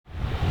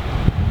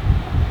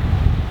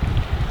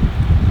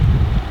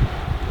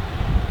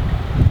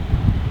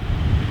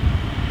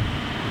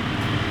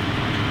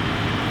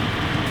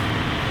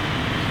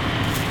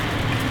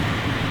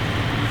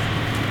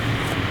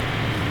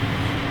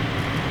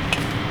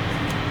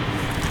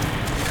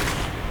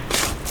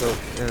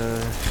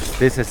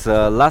This is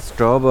the last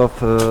job of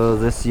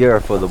this year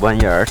for the 1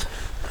 year.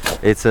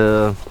 It's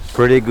a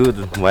pretty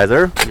good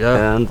weather,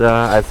 and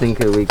I think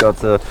we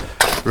got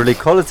really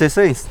quality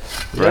things.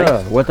 Right?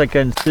 Yeah, what I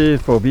can see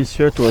for this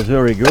year it was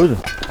very good.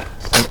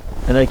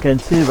 And I can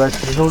see that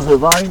the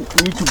vine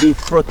needs to be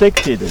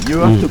protected. You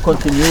have to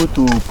continue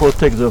to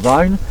protect the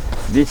vine.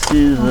 This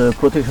is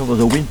protection for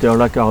the winter,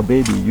 like our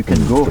baby. You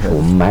can go ahead.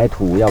 我们埋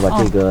土要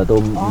把这个都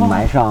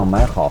埋上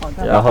埋好，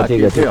然后这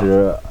个就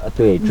是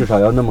对，至少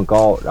要那么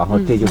高，然后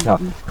这就像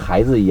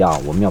孩子一样，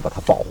我们要把它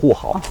保护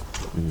好。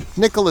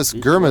Nicholas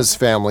Germa's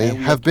family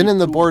have been in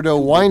the Bordeaux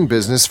wine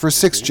business for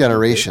 6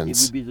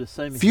 generations.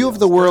 Few of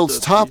the world's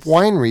top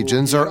wine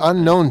regions are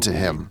unknown to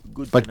him,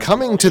 but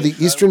coming to the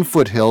eastern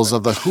foothills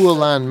of the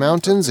Hualan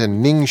Mountains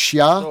in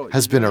Ningxia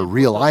has been a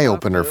real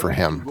eye-opener for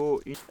him.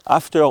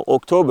 After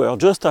October,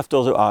 just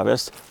after the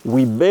harvest,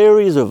 we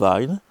bury the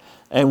vine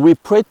and we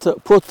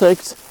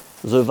protect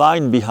the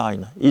vine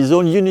behind. It's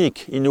only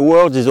unique. In the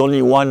world, there's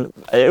only one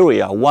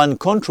area, one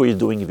country is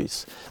doing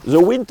this.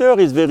 The winter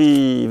is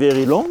very,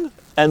 very long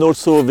and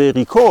also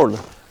very cold,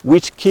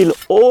 which kill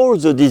all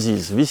the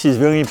disease. This is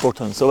very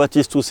important. So that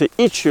is to say,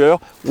 each year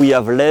we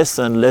have less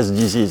and less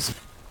disease.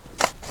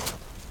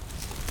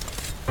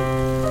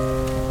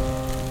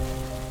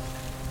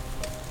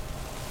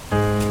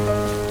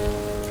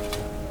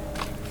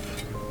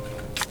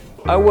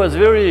 I was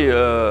very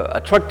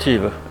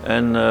attractive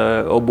and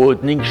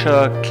about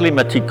Ningxia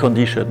climatic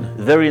condition,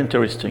 very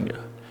interesting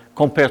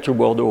compared to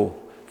Bordeaux.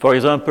 For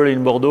example,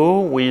 in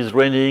Bordeaux, it's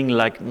raining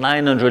like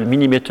 900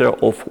 millimeters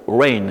of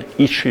rain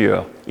each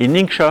year. In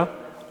Ningxia,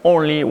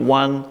 only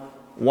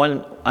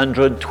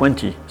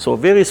 120, so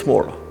very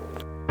small.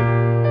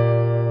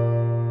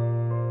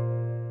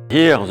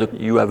 Here,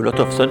 you have a lot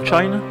of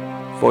sunshine.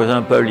 For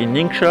example, in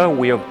Ningxia,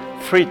 we have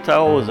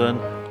 3,000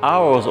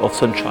 hours of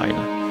sunshine.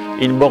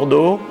 In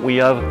Bordeaux, we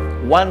have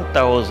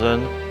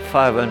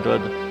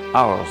 1,500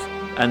 hours,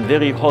 and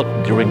very hot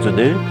during the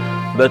day,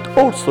 but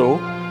also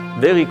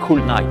very cool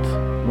night,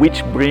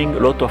 which bring a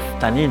lot of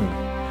tannin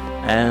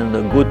and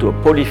good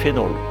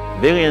polyphenol.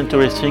 Very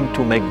interesting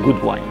to make good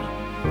wine.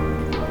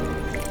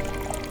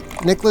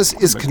 Nicholas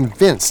is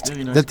convinced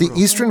that the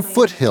eastern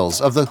foothills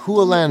of the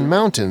Hualan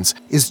Mountains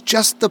is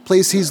just the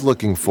place he's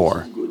looking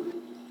for.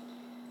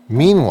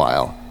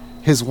 Meanwhile,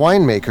 his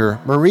winemaker,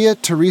 Maria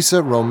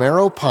Teresa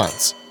Romero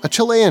Ponce, a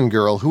Chilean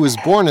girl who was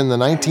born in the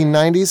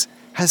 1990s,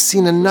 has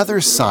seen another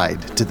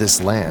side to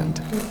this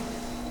land.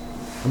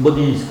 The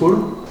body is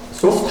full,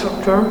 soft.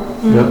 Structure.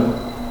 Yeah.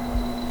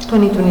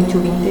 2022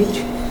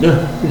 vintage.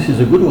 Yeah, this is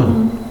a good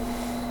one.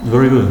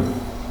 Very good.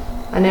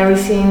 And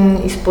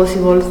everything is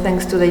possible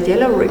thanks to the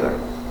Yellow River.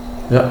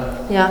 Yeah.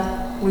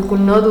 Yeah, we could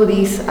not do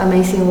these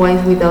amazing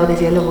wines without the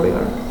Yellow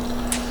River.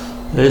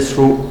 That's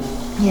true.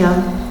 Yeah.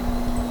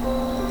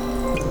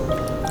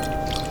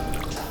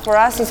 For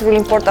us, it's really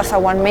important as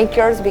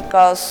winemakers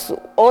because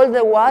all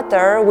the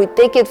water, we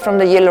take it from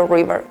the Yellow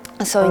River.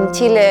 So in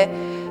Chile,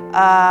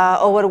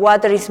 our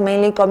water is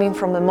mainly coming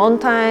from the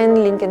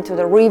mountain, linked to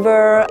the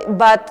river.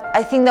 But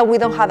I think that we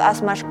don't have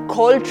as much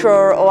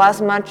culture or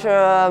as much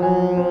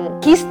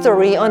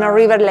history on a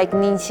river like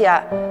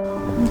Ningxia.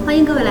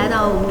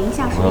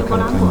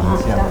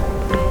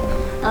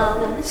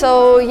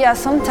 So yeah,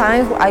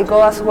 sometimes I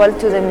go as well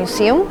to the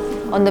museum.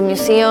 On the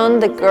museum,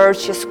 the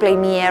girls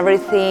explain me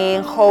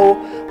everything, how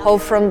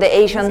from the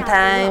ancient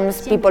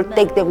times people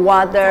take the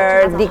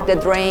water, dig the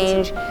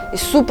drains.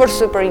 It's super,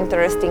 super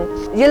interesting.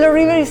 Yellow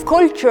River is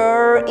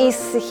culture, is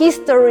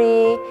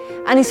history,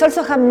 and it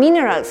also have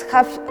minerals,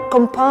 have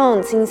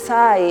compounds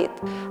inside,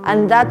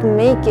 and that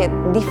make it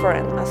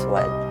different as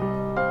well.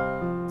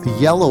 The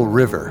Yellow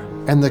River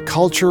and the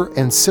culture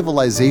and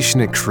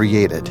civilization it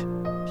created,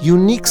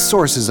 unique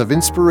sources of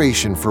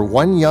inspiration for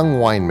one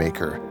young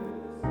winemaker.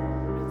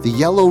 The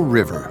Yellow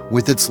River,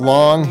 with its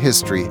long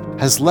history,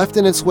 has left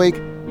in its wake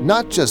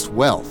not just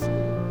wealth,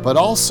 but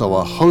also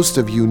a host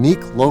of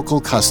unique local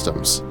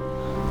customs.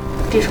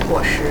 这是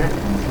果实，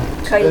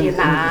可以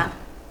拿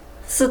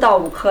4到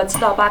5颗、7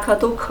到8颗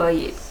都可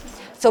以。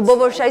 So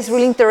bobocha is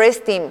really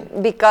interesting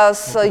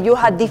because you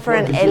have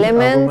different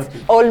elements,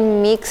 all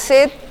mix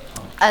it,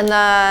 and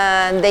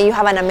then you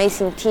have an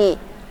amazing tea,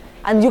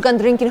 and you can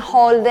drink it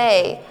whole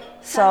day.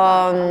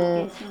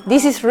 So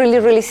this is really,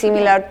 really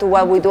similar to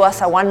what we do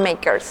as a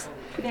winemakers.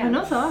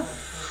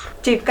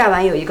 这个盖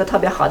碗有一个特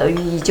别好的寓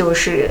意，就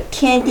是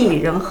天地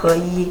人合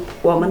一。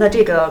我们的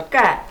这个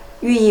盖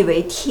寓意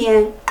为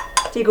天，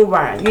这个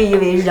碗寓意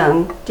为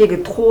人，这个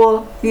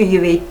托寓意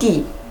为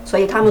地，所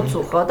以它们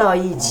组合到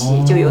一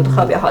起就有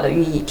特别好的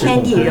寓意，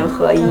天地人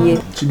合一。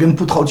这跟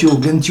葡萄酒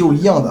跟酒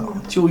一样的，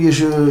酒也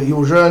是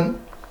有人。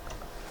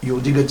 有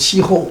这个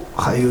气候，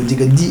还有这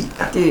个地。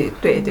对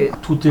对对。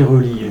Tout est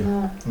relié.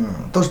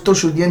 都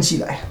是连起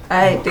来。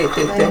哎，对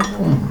对对。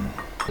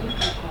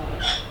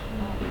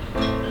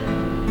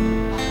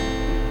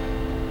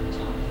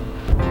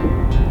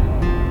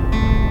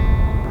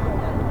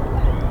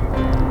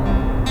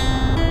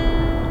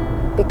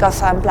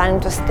Because I'm planning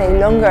to stay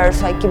longer,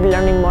 so I keep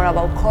learning more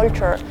about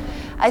culture.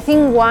 I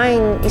think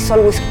wine is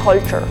always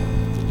culture.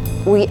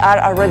 We are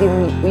already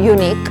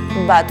unique,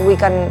 but we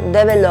can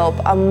develop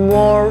a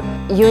more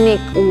unique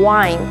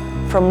wine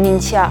from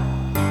Ningxia,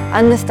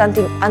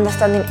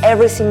 understanding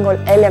every single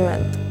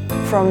element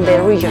from the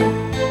region.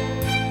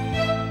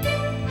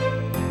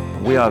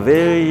 We are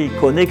very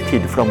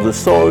connected from the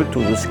soil to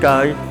the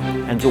sky,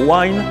 and the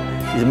wine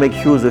is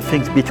make you the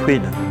things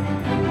between.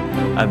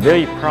 I'm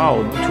very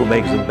proud to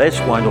make the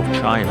best wine of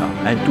China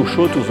and to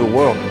show to the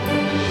world.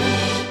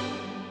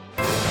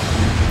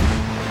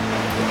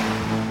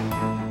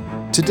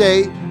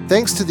 Today,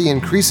 thanks to the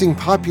increasing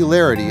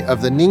popularity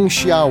of the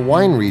Ningxia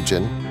wine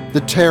region, the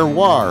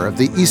terroir of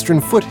the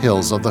eastern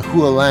foothills of the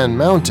Hualan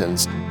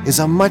Mountains is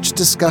a much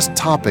discussed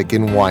topic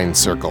in wine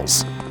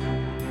circles.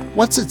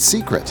 What's its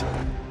secret?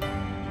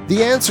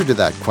 The answer to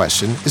that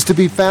question is to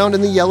be found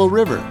in the Yellow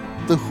River,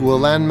 the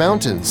Hualan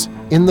Mountains,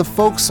 in the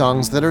folk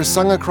songs that are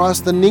sung across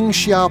the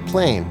Ningxia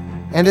Plain,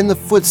 and in the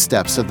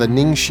footsteps of the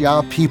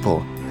Ningxia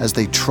people as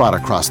they trot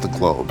across the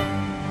globe.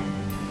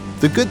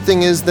 The good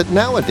thing is that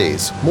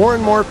nowadays, more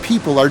and more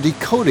people are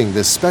decoding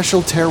this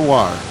special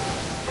terroir,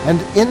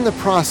 and in the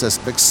process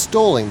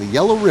extolling the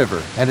Yellow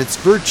River and its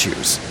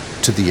virtues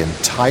to the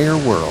entire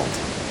world.